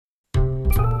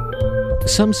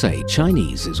Some say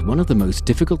Chinese is one of the most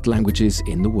difficult languages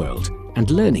in the world, and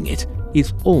learning it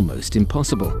is almost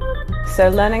impossible. So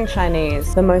learning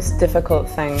Chinese, the most difficult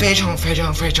thing. 非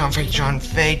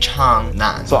常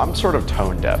难. So I'm sort of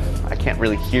tone deaf. I can't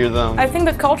really hear them. I think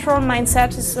the cultural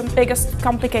mindset is the biggest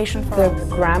complication for The us.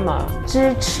 grammar.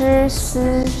 知吃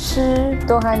思诗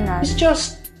都很难 It's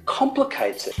just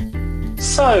complicated.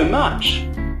 So much.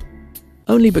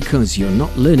 Only because you're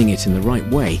not learning it in the right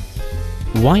way.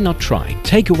 Why not try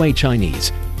Takeaway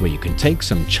Chinese, where you can take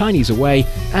some Chinese away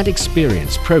and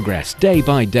experience progress day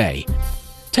by day.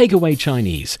 Takeaway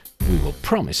Chinese, we will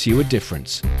promise you a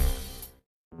difference.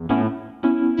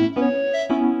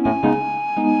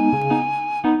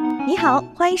 你好，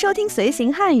欢迎收听随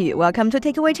行汉语 Welcome to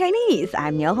Takeaway Chinese.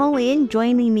 I'm Niao Honglin.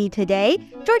 Joining me today,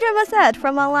 Georgia Massett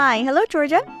from online. Hello,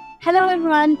 Georgia. Hello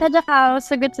everyone, 大家好,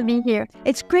 so good to be here.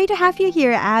 It's great to have you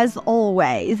here as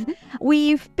always.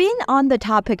 We've been on the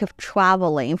topic of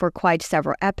traveling for quite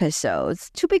several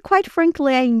episodes. To be quite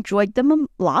frankly, I enjoyed them a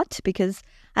lot because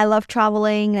I love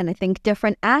traveling and I think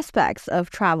different aspects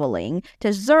of traveling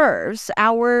deserves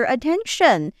our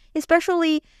attention.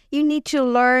 Especially you need to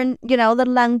learn, the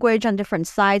language on different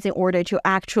sides in order to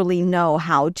actually know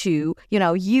how to,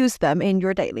 use them in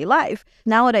your daily life.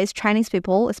 Nowadays, Chinese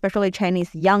people, especially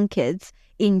Chinese young kids,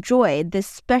 enjoy this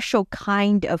special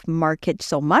kind of market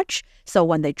so much. So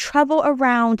when they travel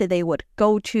around, they would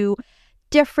go to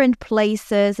different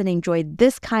places and enjoy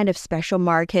this kind of special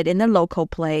market in the local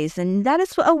place. And that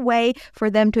is a way for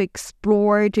them to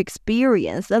explore, to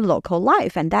experience the local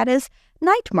life. And that is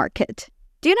night market.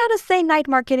 Do you know how to say night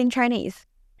market in Chinese?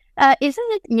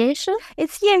 Isn't it 夜市?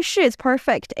 It's 夜市. It's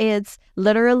perfect. It's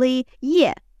literally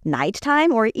夜,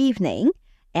 nighttime or evening,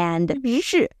 and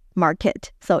市,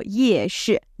 market. So 夜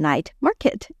市, night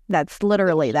market. That's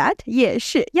literally that. 夜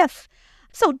市, yes.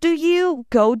 So do you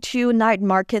go to night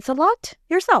markets a lot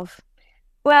yourself?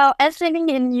 Well, as living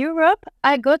in Europe,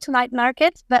 I go to night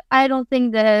markets, but I don't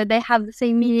think that they have the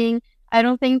same meaning. I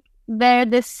don't think they're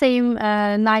the same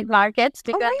night markets.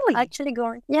 Because really? Actually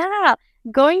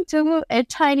going to a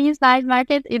Chinese night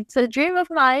market, it's a dream of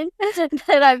mine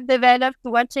that I've developed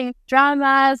watching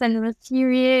dramas and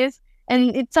series.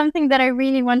 And it's something that I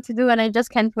really want to do and I just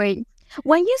can't wait.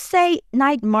 When you say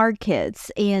night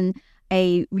markets in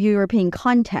a European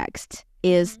context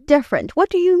is different, what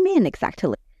do you mean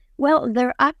exactly? Well,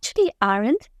 there actually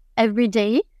aren't every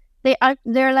day.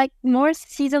 They're like more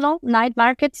seasonal night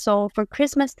markets. So for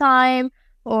Christmas time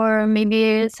or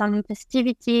maybe some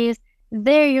festivities,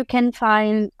 there you can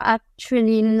find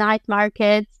actually night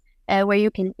markets where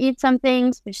you can eat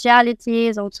something,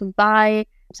 specialities, also buy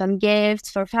some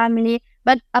gifts for family.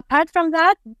 But apart from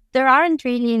that, there aren't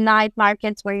really night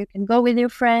markets where you can go with your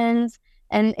friends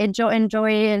and enjoy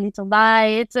a little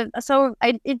bite.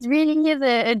 It really is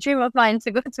a dream of mine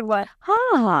to go to one.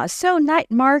 So night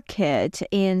market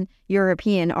in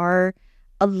European are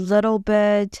a little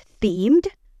bit themed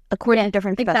according to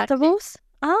different festivals?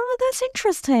 Oh, that's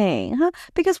interesting.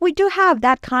 Because we do have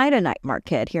that kind of night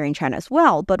market here in China as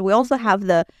well, but we also have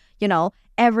the,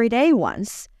 everyday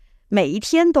ones. 每一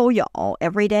天都有.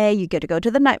 Every day you get to go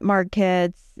to the night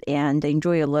markets and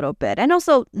enjoy a little bit. And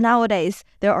also nowadays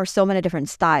there are so many different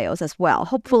styles as well.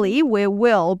 Hopefully we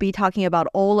will be talking about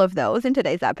all of those in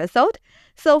today's episode.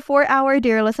 So for our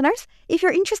dear listeners, if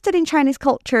you're interested in Chinese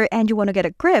culture and you want to get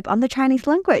a grip on the Chinese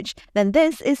language, then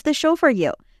this is the show for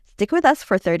you. Stick with us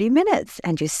for 30 minutes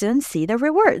and you soon see the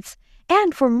rewards.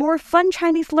 And for more fun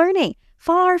Chinese learning,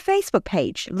 follow our Facebook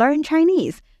page, Learn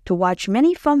Chinese, to watch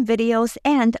many fun videos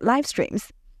and live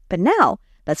streams. But now,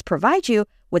 let's provide you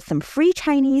with some free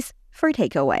Chinese for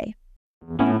takeaway.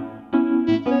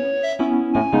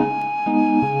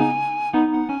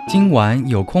 今晚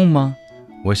有空吗？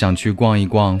我想去逛一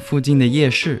逛附近的夜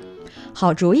市。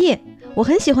好主意，我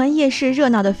很喜欢夜市热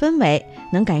闹的氛围，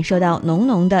能感受到浓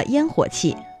浓的烟火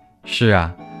气。是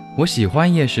啊，我喜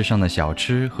欢夜市上的小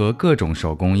吃和各种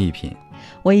手工艺品。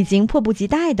我已经迫不及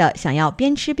待地想要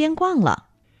边吃边逛了。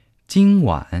今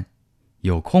晚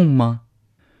有空吗？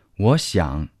我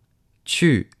想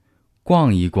去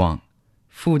逛一逛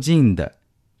附近的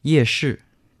夜市。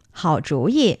好主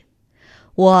意，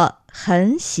我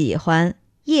很喜欢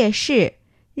夜市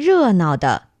热闹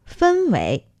的氛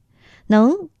围，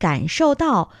能感受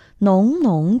到浓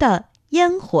浓的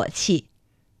烟火气。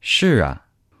是啊，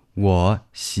我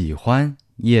喜欢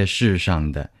夜市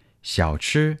上的小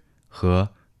吃和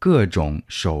各种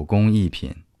手工艺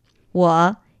品。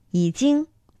我已经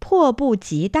迫不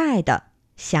及待地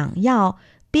想要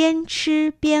边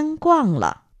吃边逛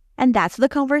了。And that's the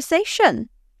conversation.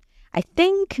 I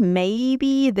think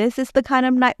maybe this is the kind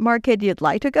of night market you'd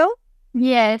like to go.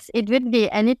 Yes, it would be.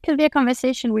 And it could be a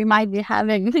conversation we might be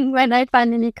having when I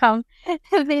finally come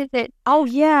visit. Oh,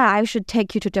 yeah, I should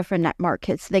take you to different night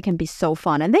markets. They can be so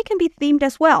fun and they can be themed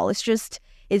as well.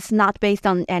 It's not based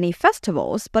on any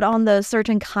festivals, but on the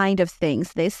certain kind of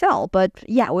things they sell. But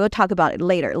yeah, we'll talk about it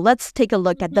later. Let's take a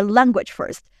look at the language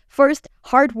first. First,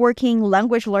 hardworking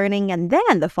language learning, and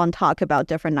then the fun talk about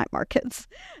different night markets.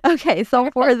 Okay, so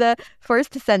for the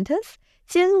first sentence,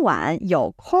 今晚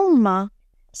有空吗?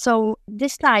 So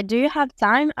this night, do you have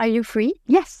time? Are you free?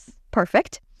 Yes,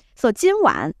 perfect. So 今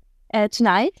晚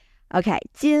tonight? Okay,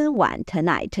 今晚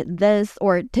tonight. This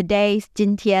or today's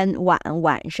今天晚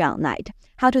晚上 night.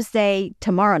 How to say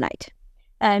tomorrow night?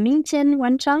 明天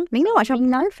晚上? 明天晚上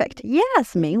perfect.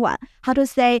 Yes, 明晚. How to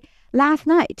say last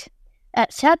night?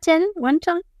 夏天晚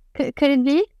上? Could it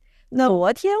be? No.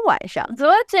 昨天晚上. 昨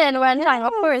天晚上,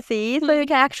 of course. See, so you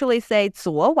can actually say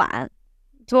昨晚.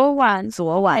 昨晚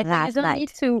last night.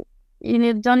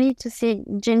 You don't need to say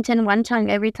今天晚上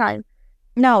every time.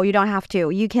 No, you don't have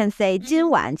to. You can say 今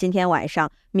晚今天晚上,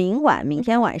 明晚明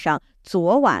天晚上,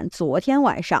 昨晚昨天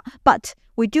晚上. But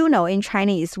we do know in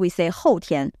Chinese we say 后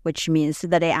天, which means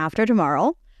the day after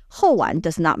tomorrow. 后晚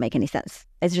does not make any sense.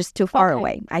 It's just too far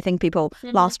away. I think people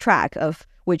lost track of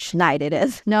which night it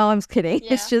is. No, I'm just kidding.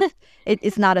 Yeah. It's just,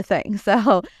 it's not a thing.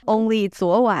 So only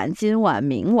昨晚, 今晚,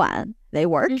 明晚, they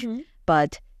work.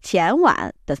 But 前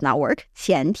晚 does not work.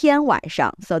 前天晚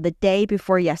上. So the day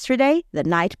before yesterday, the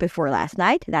night before last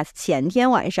night, that's 前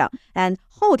天晚上. And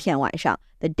后天晚上,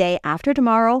 the day after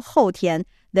tomorrow, 后天,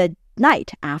 the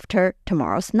night after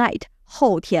tomorrow's night,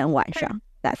 后天晚上.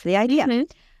 That's the idea.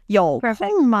 有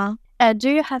空吗? Do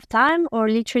you have time or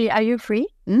literally are you free?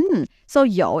 So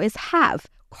有 is have.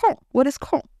 空, what is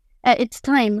空? It's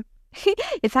time.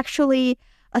 It's actually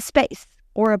a space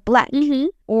or a blank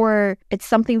or it's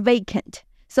something vacant.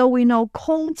 So we know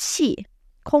空气.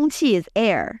 空气 is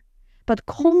air. But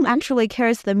空 actually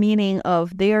carries the meaning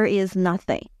of there is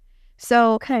nothing.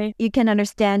 So you can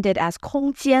understand it as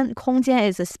空间. 空间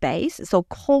is a space. So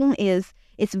空 is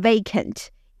it's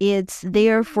vacant. It's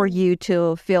there for you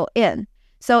to fill in.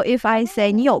 So if I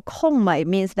say 你有空吗, it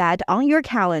means that on your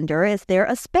calendar, is there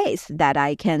a space that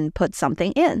I can put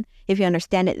something in? If you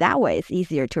understand it that way, it's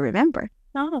easier to remember.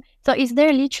 Oh, so is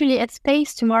there literally a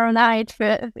space tomorrow night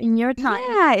in your time?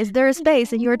 Yeah, is there a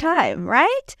space in your time,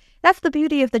 right? That's the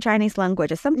beauty of the Chinese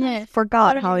language. I sometimes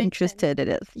forgot how interested it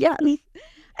is. Yes.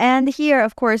 And here,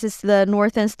 of course, is the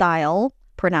northern style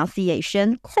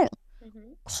pronunciation. 空.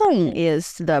 空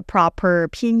is the proper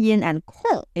pinyin and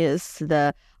空 is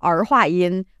the 儿化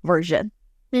音 version.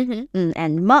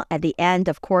 And 么 at the end,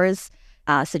 of course,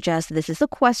 suggests this is a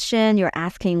question. You're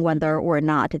asking whether or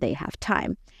not they have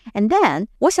time. And then,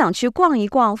 我想去逛一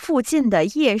逛附近的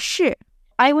夜市.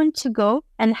 I want to go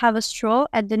and have a stroll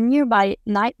at the nearby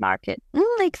night market.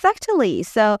 Exactly.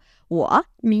 So, 我,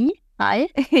 me, I.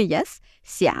 Yes.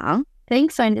 想.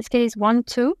 Think so in this case, want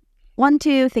to. Want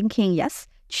to, thinking yes.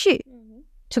 去.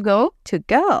 To go. To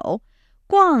go.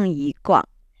 逛一逛.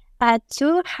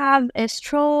 To have a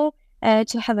stroll,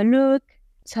 to have a look,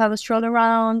 to have a stroll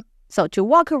around. So to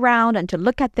walk around and to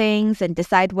look at things and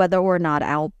decide whether or not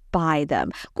I'll buy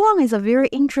them. 逛 is a very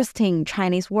interesting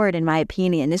Chinese word in my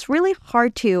opinion. It's really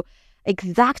hard to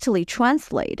exactly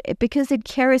translate it because it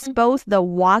carries both the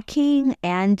walking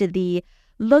and the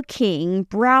looking,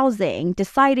 browsing,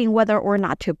 deciding whether or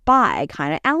not to buy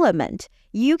kind of element.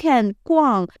 You can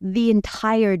逛 the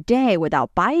entire day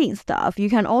without buying stuff. You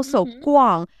can also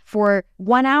逛 for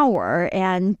 1 hour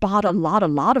and bought a lot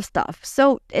of stuff.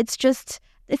 So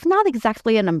it's not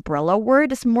exactly an umbrella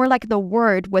word. It's more like the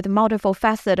word with multiple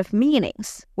facets of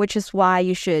meanings, which is why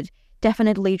you should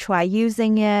definitely try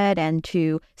using it and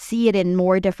to see it in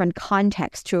more different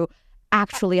contexts to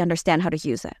actually understand how to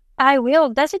use it. I will.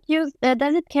 Does it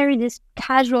carry this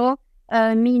casual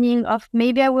meaning of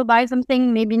maybe I will buy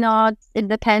something, maybe not. It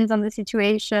depends on the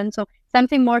situation. So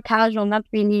something more casual, not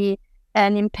really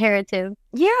an imperative.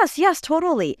 Yes,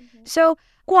 totally. So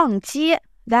逛街,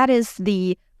 that is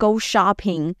the go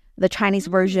shopping, the Chinese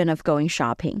version of going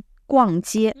shopping. 逛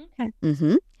街.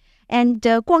 Okay. And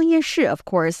逛夜市, of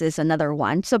course, is another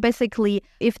one. So basically,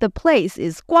 if the place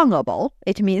is 逛able,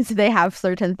 it means they have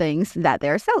certain things that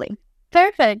they're selling.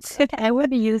 Perfect. Okay, I will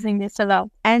be using this a lot.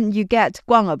 And you get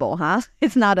逛able, huh?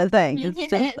 It's not a thing.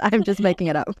 I'm just making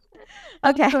it up.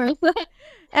 Okay. Of course.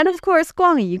 And of course,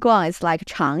 逛一逛 is like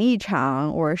尝一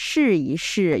尝 or 试一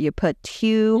试. You put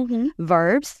two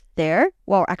verbs there.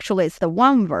 Well, actually, it's the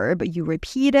one verb. You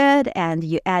repeat it and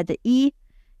you add the e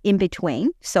in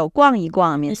between. So 逛一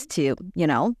逛 means to,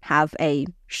 have a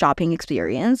shopping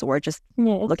experience or just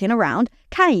looking around.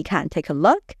 看一看, take a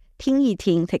look. 听一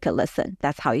听, take a listen.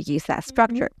 That's how you use that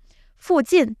structure. 附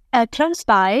近, close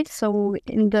by, so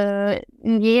in the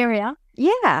area.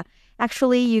 Yeah,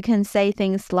 actually you can say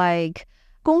things like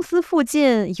公司附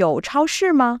近有超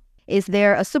市吗? Is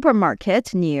there a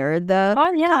supermarket near the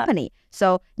company?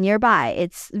 So nearby,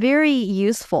 it's very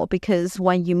useful because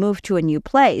when you move to a new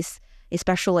place,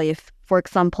 especially if, for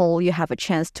example, you have a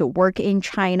chance to work in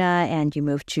China and you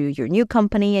move to your new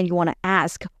company and you want to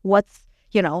ask what's,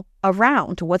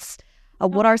 around,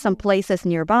 what are some places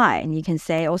nearby? And you can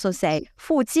also say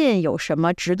附近有什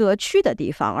么值得去的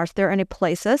地方? Are there any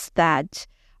places that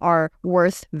are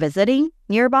worth visiting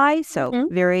nearby? So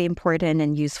very important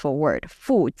and useful word.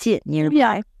 附近,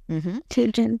 nearby. Yeah.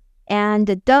 附近. And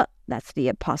的, that's the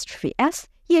apostrophe S.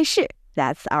 夜市,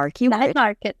 that's our keyword. Night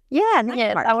market. Yeah, night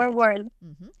yes, market. our word.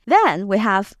 Then we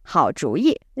have 好主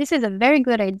意. This is a very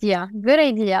good idea. Good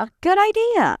idea. Good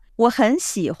idea. 我很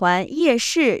喜欢夜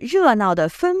市热闹的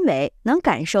氛围，能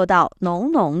感受到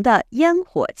浓浓的烟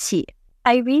火气。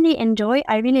I really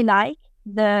like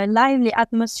the lively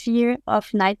atmosphere of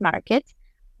night market,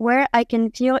 where I can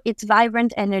feel its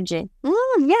vibrant energy.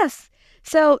 Yes.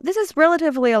 So this is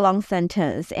relatively a long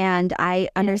sentence, and I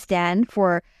understand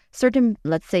for certain,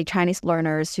 let's say, Chinese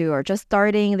learners who are just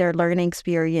starting their learning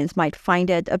experience might find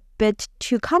it a bit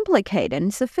too complicated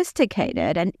and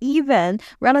sophisticated, and even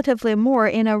relatively more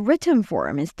in a written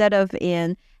form instead of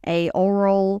in a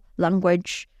oral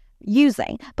language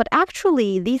using. But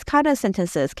actually, these kind of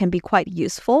sentences can be quite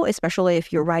useful, especially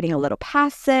if you're writing a little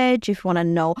passage, if you want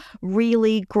to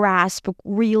really grasp,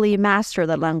 really master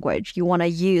the language. You want to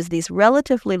use these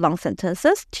relatively long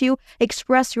sentences to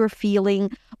express your feeling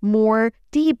more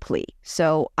deeply.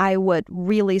 So I would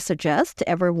really suggest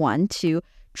everyone to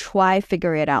try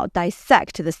figure it out,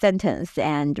 dissect the sentence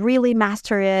and really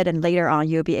master it, and later on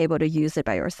you'll be able to use it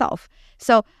by yourself.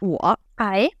 So 我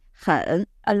I 很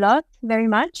a lot, very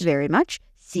much.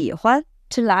 喜欢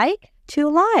To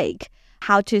like.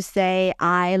 How to say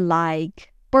I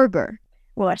like burger?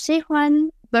 我喜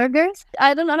欢 burgers.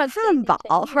 I don't know how to say 汉堡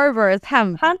Burger is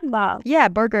汉堡汉堡 Yeah,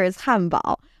 burger is 汉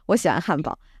堡我喜欢汉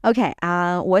堡 Okay,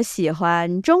 我喜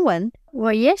欢中文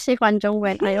我也喜欢中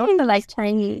文 I also like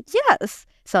Chinese. Yes,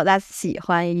 so that's 喜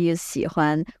欢 You use 喜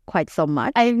欢 quite so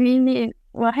much.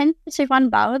 我很喜欢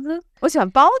包子我喜欢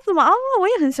包子吗？我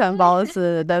也很喜欢包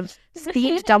子 The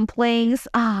steamed dumplings,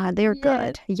 they're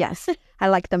good. Yes, I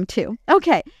like them too.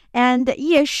 Okay, and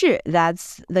夜市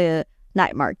that's the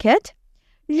night market.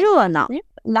 热闹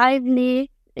lively,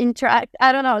 interact.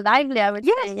 I don't know, lively I would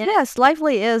say. Yes,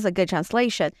 lively is a good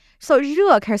translation. So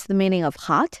热 carries the meaning of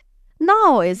hot.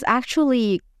 闹 is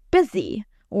actually busy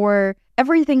or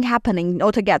everything happening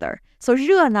all together. So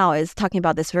热闹 is talking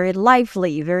about this very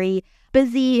lively, very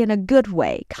busy in a good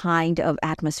way kind of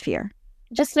atmosphere.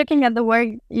 Just looking at the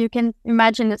word, you can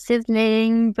imagine the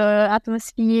sizzling, the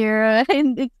atmosphere,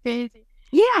 and it's crazy.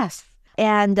 Yes,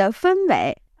 and 氛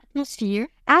围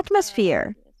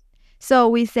atmosphere. So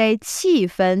we say 气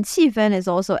氛 气氛 is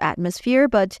also atmosphere,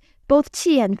 but both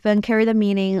气 and 氛 carry the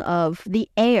meaning of the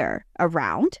air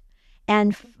around,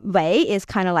 and 围 is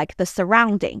kind of like the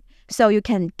surrounding. So you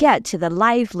can get to the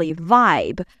lively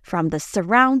vibe from the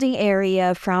surrounding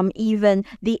area, from even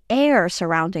the air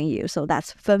surrounding you. So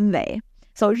that's 氛围.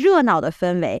 So 热闹的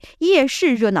氛围, 夜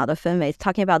市热闹的氛围 is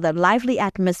talking about the lively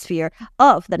atmosphere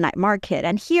of the night market.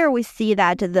 And here we see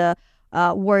that the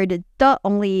word 的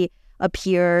only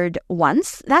appeared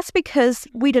once. That's because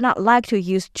we do not like to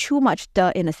use too much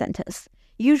的 in a sentence.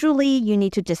 Usually you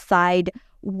need to decide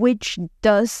which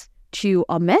does to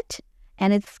omit.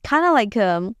 And it's kind of like,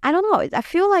 I don't know, I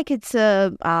feel like it's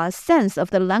a sense of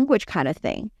the language kind of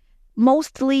thing.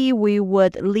 Mostly we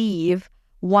would leave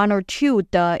one or two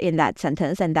的 in that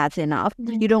sentence, and that's enough.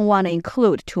 You don't want to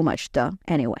include too much 的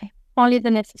anyway. Only the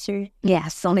necessary.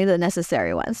 Yes, only the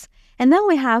necessary ones. And then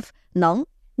we have 能.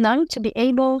 能 to be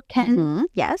able, can.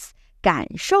 Yes, 感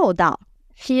受到.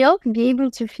 Feel, be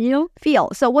able to feel. Feel.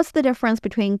 So what's the difference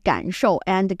between 感受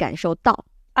and 感受到?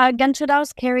 感受到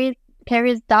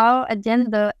carries down at the end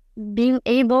the being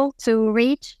able to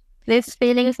reach this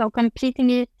feeling, so completing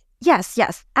it. Yes.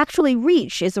 Actually,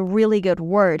 reach is a really good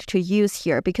word to use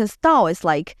here because 到 is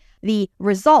like the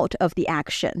result of the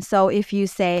action. So if you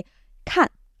say 看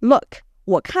look,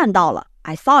 我看到了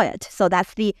I saw it. So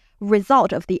that's the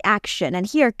result of the action. And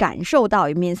here 感受到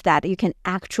it means that you can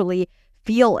actually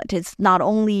feel it. It's not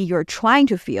only you're trying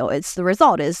to feel, it's the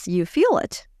result is you feel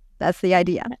it. That's the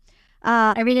idea.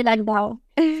 I really like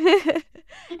that.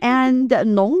 And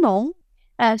浓浓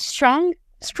strong.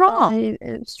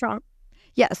 Strong.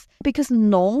 Yes, because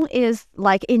浓 is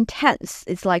like intense.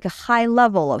 It's like a high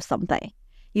level of something.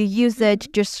 You use it to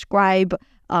describe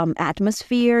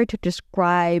atmosphere, to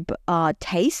describe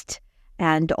taste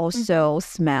and also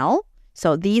smell.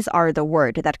 So these are the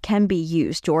words that can be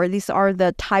used, or these are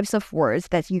the types of words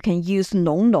that you can use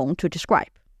浓浓 to describe.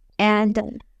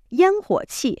 And 烟火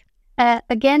气.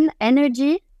 Again,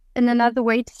 energy, and another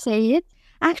way to say it.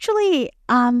 Actually,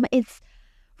 it's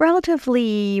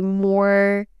relatively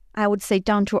more, I would say,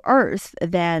 down to earth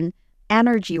than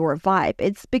energy or vibe.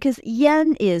 It's because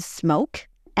烟 is smoke,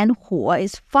 and 火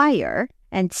is fire,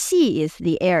 and 气 is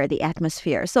the air, the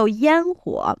atmosphere. So 烟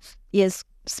火 is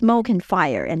smoke and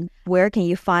fire. And where can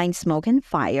you find smoke and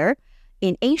fire?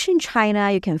 In ancient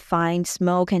China, you can find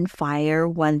smoke and fire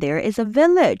when there is a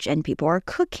village and people are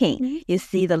cooking. Mm-hmm. You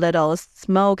see the little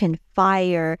smoke and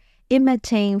fire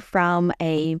emitting from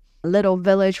a little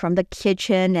village from the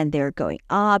kitchen, and they're going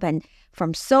up. And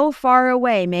from so far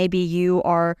away, maybe you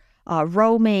are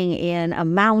roaming in a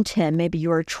mountain. Maybe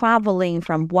you're traveling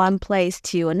from one place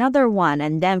to another one.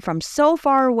 And then from so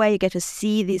far away, you get to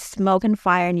see the smoke and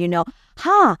fire, and you know,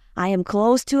 I am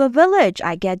close to a village.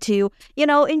 I get to,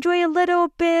 enjoy a little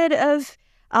bit of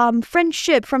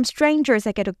friendship from strangers.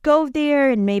 I get to go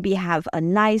there and maybe have a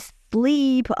nice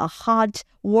sleep, a hot,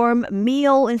 warm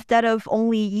meal instead of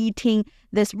only eating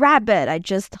this rabbit I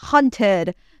just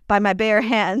hunted by my bare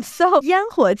hands. So 烟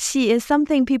火气 is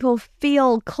something people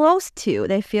feel close to.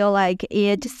 They feel like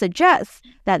it suggests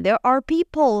that there are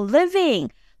people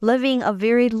living a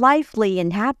very lively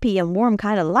and happy and warm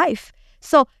kind of life.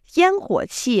 So 烟火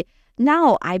气,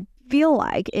 now I feel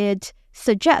like it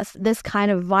suggests this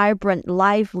kind of vibrant,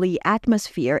 lively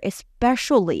atmosphere,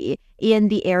 especially in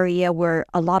the area where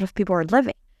a lot of people are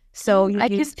living. So I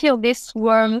just feel this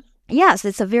warmth. Yes,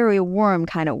 it's a very warm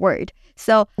kind of word.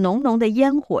 So 浓浓的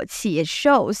烟火气, it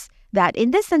shows that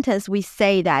in this sentence, we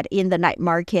say that in the night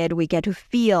market, we get to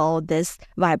feel this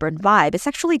vibrant vibe. It's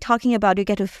actually talking about you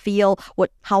get to feel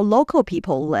how local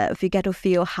people live. You get to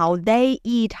feel how they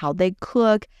eat, how they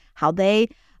cook, how they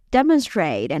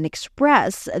demonstrate and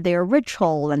express their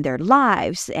ritual and their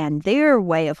lives and their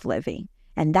way of living.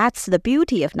 And that's the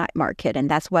beauty of night market. And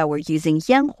that's why we're using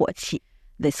烟火气,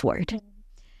 this word.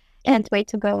 And way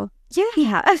to go.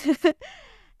 Yeah.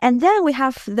 And then we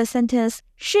have the sentence,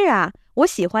 是啊，我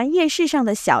喜欢夜市上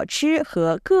的小吃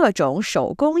和各种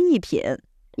手工艺品.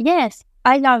 Yes,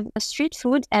 I love street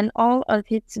food and all of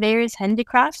its various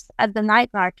handicrafts at the night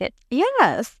market.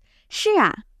 Yes, 是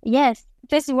啊. Yes,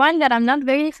 there's one that I'm not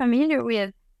very familiar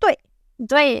with.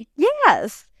 对.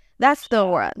 Yes, that's the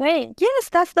one. 对. Yes,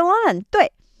 that's the one. 对.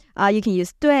 You can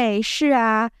use 对, 是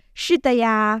啊, 是的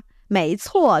呀, 没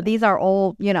错. These are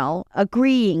all,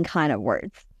 agreeing kind of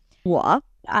words. 我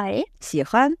I 喜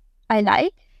欢 I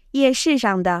like 夜市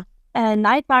上的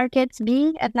night markets,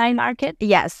 being at night market.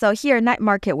 Yes, so here night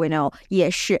market we know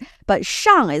夜市, but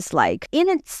shang is like in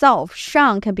itself,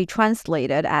 shang can be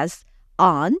translated as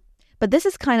on, but this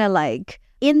is kind of like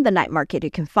in the night market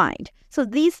you can find. So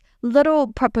these little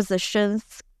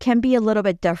prepositions can be a little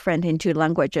bit different in two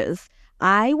languages.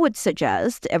 I would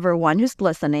suggest everyone who's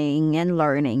listening and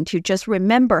learning to just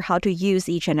remember how to use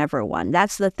each and every one.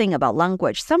 That's the thing about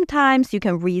language. Sometimes you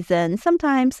can reason,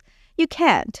 sometimes you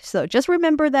can't. So just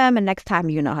remember them, and next time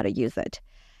you know how to use it.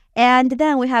 And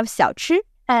then we have 小吃.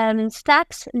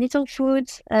 Snacks, little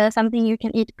foods, something you can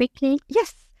eat quickly.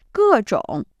 Yes. 各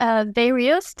种.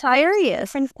 Various types.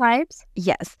 Different types.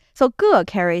 Yes. So 各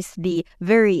carries the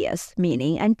various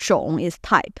meaning, and 种 is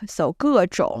type. So 各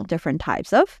种, different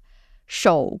types of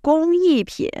手工艺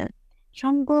品. 手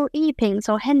工艺品,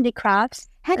 so handicrafts.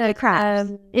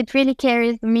 Handicrafts. It really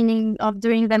carries the meaning of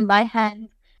doing them by hand.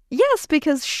 Yes,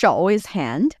 because 手 is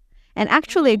hand. And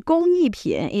actually, 工艺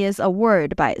品 is a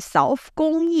word by itself.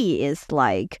 工艺 is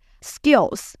like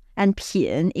skills, and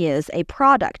品 is a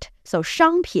product. So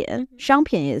商品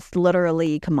is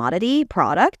literally commodity,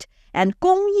 product. And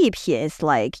工艺品 is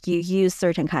like you use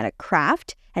certain kind of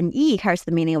craft. And 艺 carries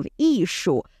the meaning of 艺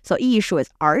术. So 艺术 is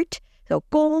art. So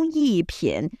工艺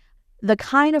品, the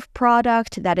kind of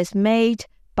product that is made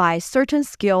by certain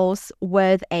skills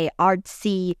with a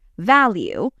artsy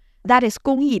value, that is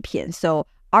工艺品. So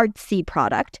artsy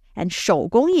product. And 手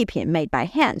工艺品 made by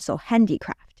hand. So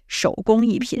handicraft. 手工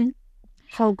艺品.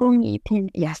 手工艺品.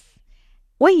 Yes.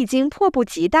 我已经迫不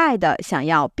及待地想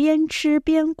要边吃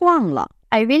边逛了.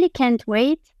 I really can't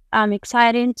wait. I'm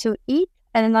excited to eat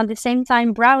and at the same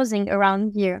time browsing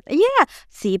around here. Yeah,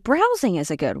 see, browsing is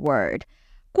a good word.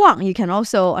 逛, you can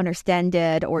also understand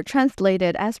it or translate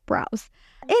it as browse.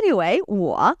 Anyway,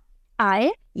 我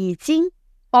I 已经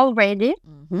already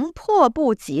迫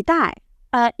不及待.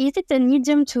 Is it an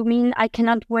idiom to mean I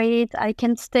cannot wait, I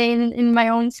can't stay in my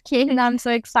own skin, I'm so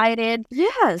excited?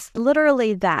 Yes,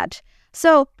 literally that.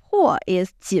 So 迫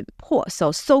is 紧迫,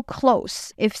 so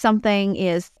close. If something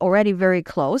is already very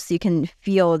close, you can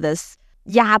feel this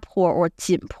压迫 or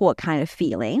紧迫 kind of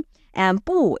feeling. And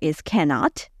不 is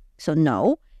cannot, so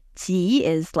no. 急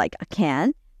is like a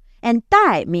can. And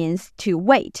待 means to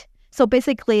wait. So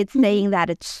basically it's saying that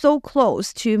it's so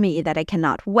close to me that I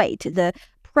cannot wait. The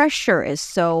pressure is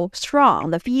so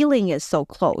strong. The feeling is so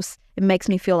close. It makes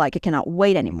me feel like I cannot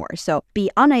wait anymore. So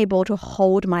be unable to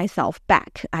hold myself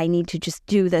back. I need to just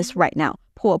do this right now.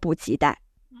 迫不及待.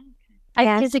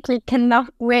 I physically cannot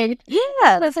wait.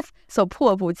 Yes. So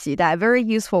迫不及待, very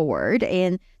useful word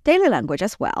in daily language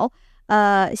as well.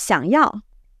 想要.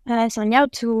 想要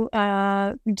to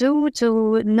do,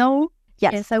 to know.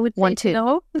 Yes, I would want say to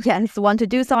know. Yes, want to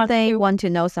do something, want to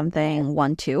know something,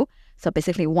 want to. So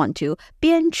basically want to.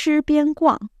 边吃边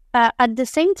逛. At the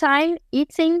same time,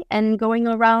 eating and going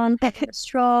around, having a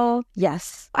stroll.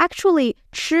 Yes. Actually,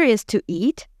 吃 is to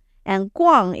eat, and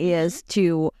逛 is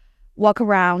to walk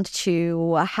around,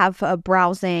 to have a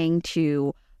browsing,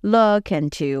 to look,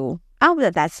 and to... Oh,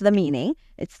 that's the meaning.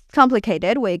 It's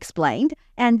complicated, we explained.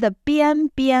 And the 边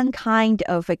kind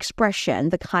of expression,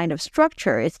 the kind of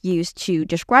structure is used to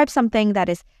describe something that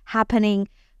is happening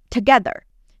together.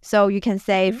 So you can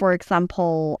say, for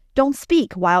example, don't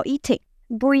speak while eating.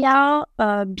 不要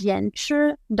边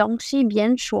吃东西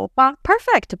边说话。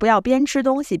 Perfect. 不要边吃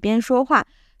东西边说话.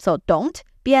 So don't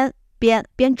边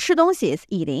吃东西 is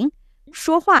eating.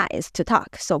 说话 is to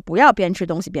talk. So 不要边吃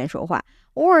东西边说话.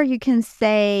 Or you can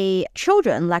say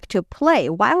children like to play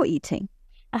while eating.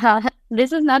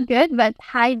 This is not good, but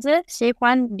孩子喜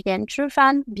欢边吃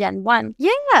饭边玩。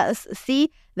 Yes.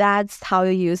 See, that's how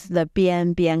you use the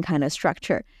边 kind of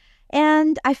structure.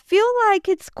 And I feel like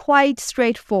it's quite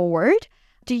straightforward.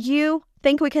 Do you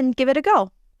think we can give it a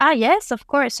go? Yes, of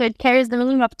course. So it carries the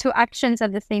meaning of two actions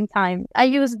at the same time. I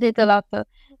used it a lot.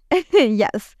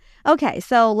 Yes. Okay,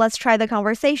 so let's try the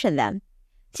conversation then.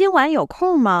 今晚有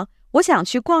空吗？我想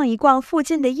去逛一逛附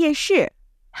近的夜市。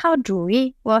好主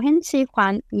意，我很喜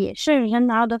欢夜市热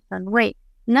闹的氛围，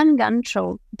能感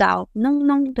受到浓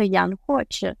浓的烟火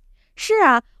气。是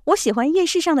啊，我喜欢夜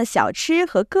市上的小吃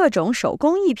和各种手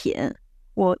工艺品。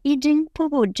我已经迫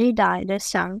不及待地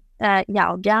想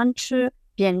要边吃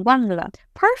边逛了。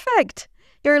 Perfect!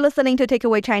 You're listening to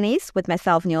Takeaway Chinese with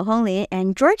myself, Niu Honglin,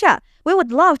 and Georgia. We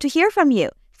would love to hear from you.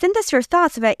 Send us your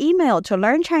thoughts via email to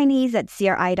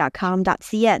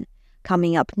learnchinese@cri.com.cn.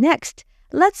 Coming up next,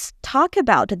 let's talk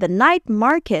about the night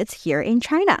markets here in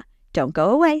China. Don't go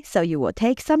away, so you will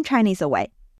take some Chinese away.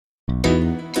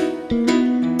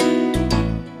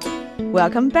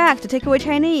 Welcome back to Takeaway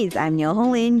Chinese. I'm Niu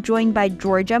Honglin, joined by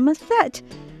Georgia Massette.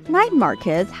 Night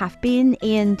markets have been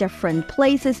in different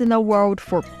places in the world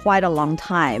for quite a long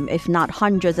time, if not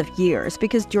hundreds of years,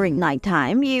 because during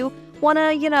nighttime, you want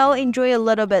to, enjoy a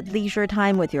little bit leisure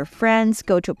time with your friends,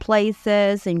 go to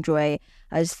places, enjoy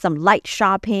some light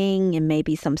shopping and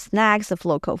maybe some snacks of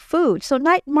local food. So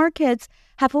night markets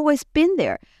have always been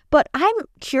there. But I'm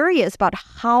curious about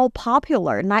how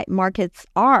popular night markets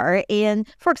are in,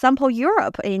 for example,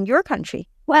 Europe, in your country.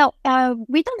 Well,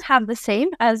 we don't have the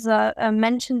same as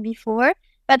mentioned before,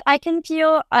 but I can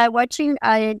feel watching,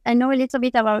 I know a little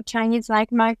bit about Chinese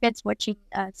night markets, watching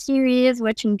series,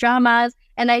 watching dramas,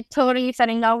 and I totally fell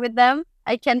in love with them.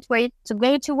 I can't wait to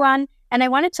go to one. And I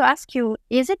wanted to ask you,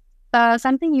 is it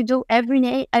something you do every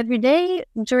day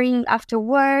during after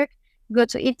work, go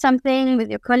to eat something with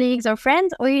your colleagues or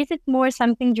friends, or is it more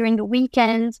something during the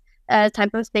weekends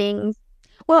type of things?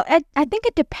 Well, I think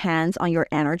it depends on your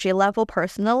energy level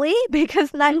personally,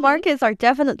 because night markets are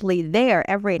definitely there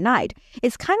every night.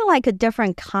 It's kind of like a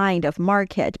different kind of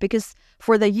market, because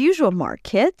for the usual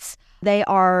markets, they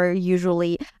are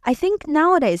usually, I think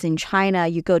nowadays in China,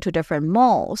 you go to different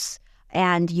malls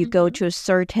and you go to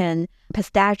certain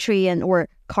pedestrian or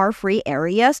car-free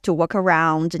areas to walk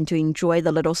around and to enjoy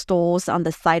the little stalls on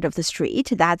the side of the street.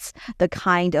 That's the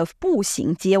kind of 步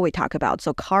行街 we talk about.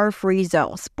 So car-free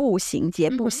zones. 步行街,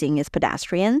 步行 is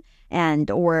pedestrian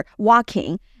and or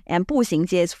walking. And 步行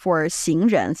街 is for 行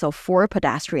人, so for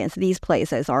pedestrians. These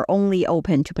places are only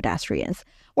open to pedestrians.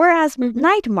 Whereas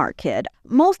night market,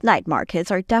 most night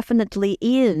markets are definitely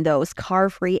in those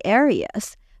car-free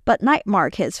areas. But night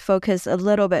markets focus a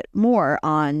little bit more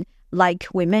on, like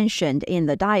we mentioned in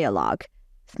the dialogue,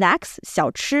 snacks,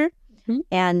 小吃,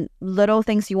 and little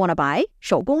things you want to buy,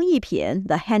 手工艺品,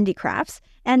 the handicrafts,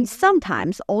 and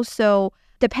sometimes also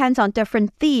depends on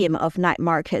different theme of night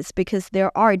markets, because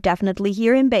there are definitely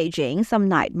here in Beijing some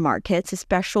night markets,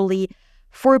 especially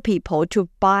for people to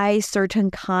buy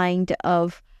certain kind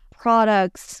of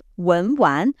products, 文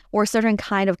玩, or certain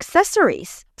kind of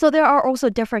accessories. So there are also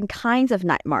different kinds of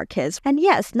night markets. And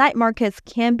yes, night markets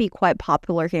can be quite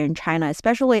popular here in China,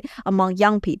 especially among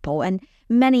young people. And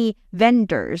many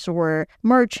vendors or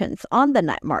merchants on the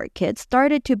night market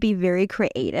started to be very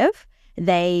creative.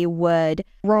 They would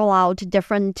roll out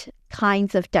different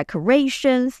kinds of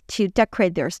decorations to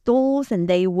decorate their stalls, and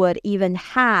they would even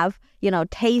have,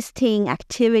 tasting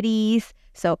activities.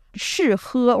 So 试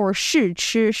喝 or 试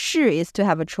吃, 试 is to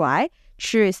have a try,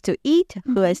 吃 is to eat,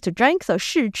 喝 is to drink. So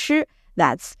试吃,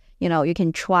 that's, you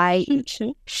can try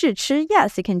试吃,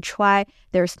 yes, you can try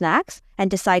their snacks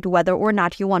and decide whether or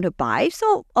not you want to buy.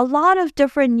 So a lot of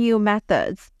different new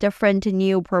methods, different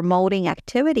new promoting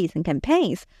activities and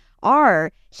campaigns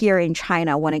are here in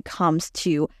China when it comes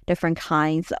to different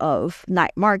kinds of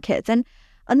night markets. And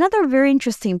another very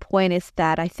interesting point is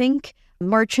that I think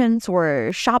merchants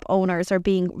or shop owners are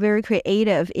being very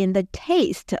creative in the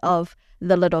taste of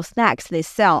the little snacks they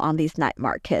sell on these night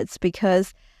markets,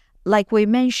 because like we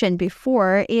mentioned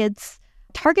before, its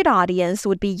target audience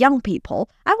would be young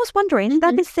people. I was wondering, is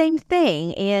that the same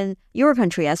thing in your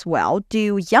country as well?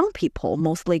 Do young people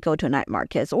mostly go to night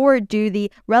markets, or do the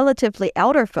relatively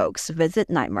elder folks visit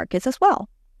night markets as well?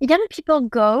 Young people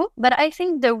go, but I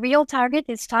think the real target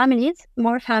is families,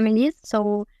 more families.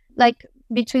 So like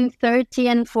between 30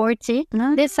 and 40.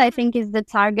 This, I think, is the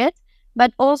target.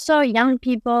 But also young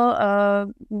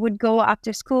people would go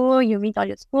after school. You meet all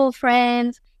your school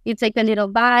friends. You take a little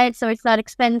bite, so it's not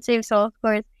expensive. So, of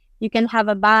course, you can have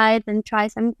a bite and try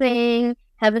something,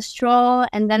 have a stroll,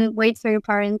 and then wait for your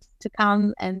parents to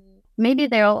come. And maybe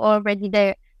they're already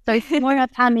there. So it's more a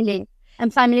family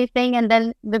thing. And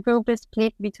then the group is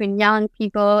split between young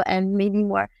people and maybe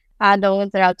more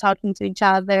adults that are talking to each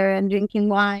other and drinking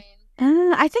wine.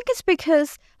 I think it's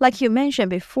because, like you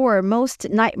mentioned before, most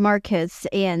night markets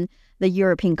in the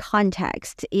European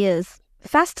context is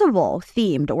festival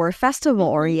themed or festival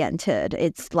oriented.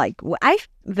 It's like, I've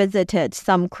visited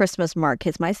some Christmas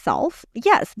markets myself.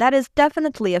 Yes, that is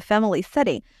definitely a family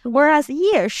setting. Whereas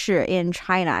夜市 in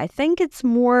China, I think it's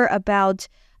more about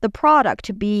the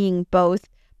product being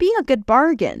a good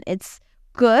bargain. It's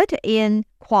good in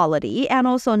quality and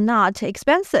also not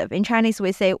expensive. In Chinese,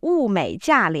 we say 物美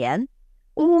价廉.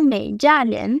 物美价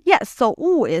廉. Yes, so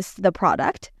物 is the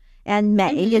product and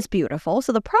美 is beautiful.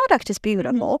 So the product is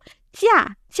beautiful.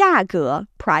 价格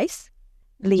price.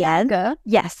 廉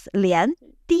yes, 廉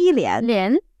低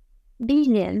廉 低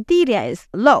廉 低廉 is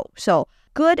low. So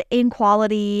good in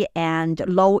quality and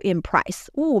low in price.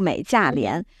 物美价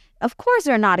廉. Of course,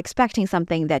 you're not expecting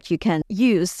something that you can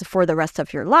use for the rest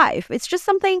of your life. It's just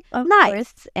something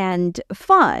nice and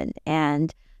fun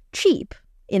and cheap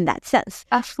in that sense.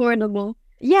 Affordable.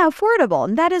 Yeah, affordable.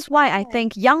 And that is why I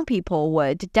think young people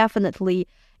would definitely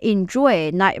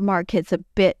enjoy night markets a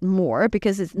bit more,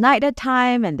 because it's night at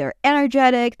time and they're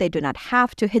energetic. They do not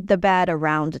have to hit the bed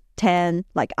around 10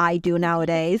 like I do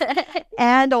nowadays.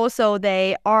 And also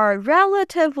they are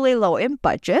relatively low in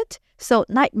budget. So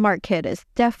night market is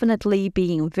definitely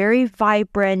being very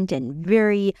vibrant and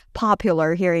very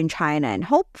popular here in China and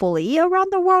hopefully around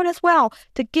the world as well,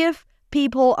 to give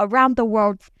people around the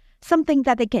world something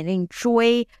that they can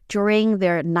enjoy during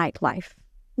their nightlife.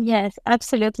 Yes,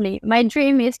 absolutely. My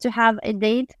dream is to have a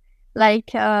date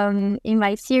like in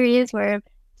my series where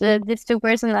these two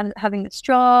persons are having a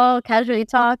stroll, casually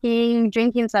talking,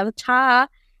 drinking some cha.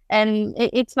 And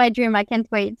it's my dream. I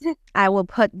can't wait. I will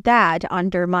put that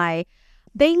under my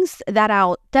things that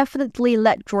I'll definitely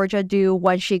let Georgia do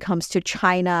when she comes to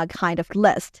China kind of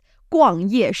list. 逛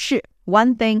夜市,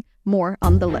 one thing more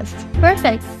on the list.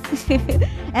 Perfect.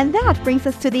 And that brings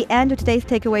us to the end of today's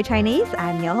Takeaway Chinese.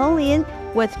 I'm Yǒukòngr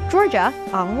with Georgia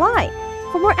Online.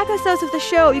 For more episodes of the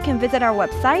show, you can visit our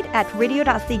website at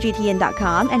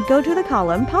radio.cgtn.com and go to the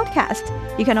column podcast.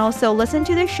 You can also listen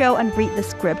to the show and read the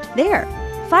script there.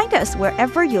 Find us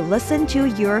wherever you listen to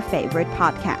your favorite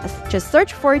podcast. Just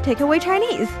search for Takeaway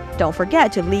Chinese. Don't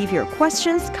forget to leave your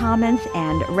questions, comments,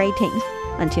 and ratings.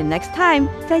 Until next time,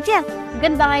 再见.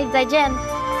 Goodbye, 再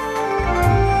见.